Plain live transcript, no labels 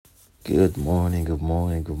Good morning, good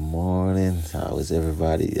morning, good morning. How is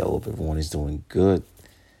everybody? I hope everyone is doing good.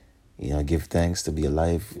 Give thanks to be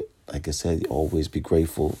alive. Like I said, always be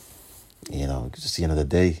grateful. Just the end of the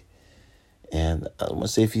day. And I want to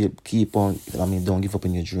say if you keep on, don't give up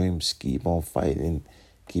on your dreams. Keep on fighting.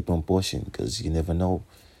 Keep on pushing because you never know,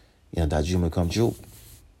 that dream will come true.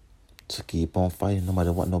 So keep on fighting no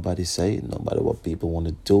matter what nobody say, no matter what people want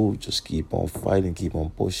to do. Just keep on fighting, keep on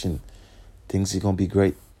pushing. Things are going to be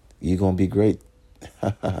great. You're going to be great.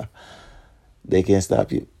 They can't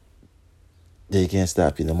stop you. They can't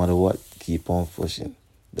stop you no matter what. Keep on pushing.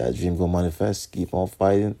 That dream will manifest. Keep on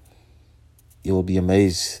fighting. You will be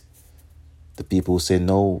amazed. The people who say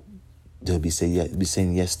no, they'll be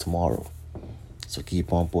saying yes tomorrow. So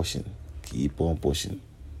keep on pushing. Keep on pushing.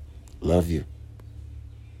 Love you.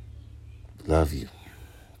 Love you.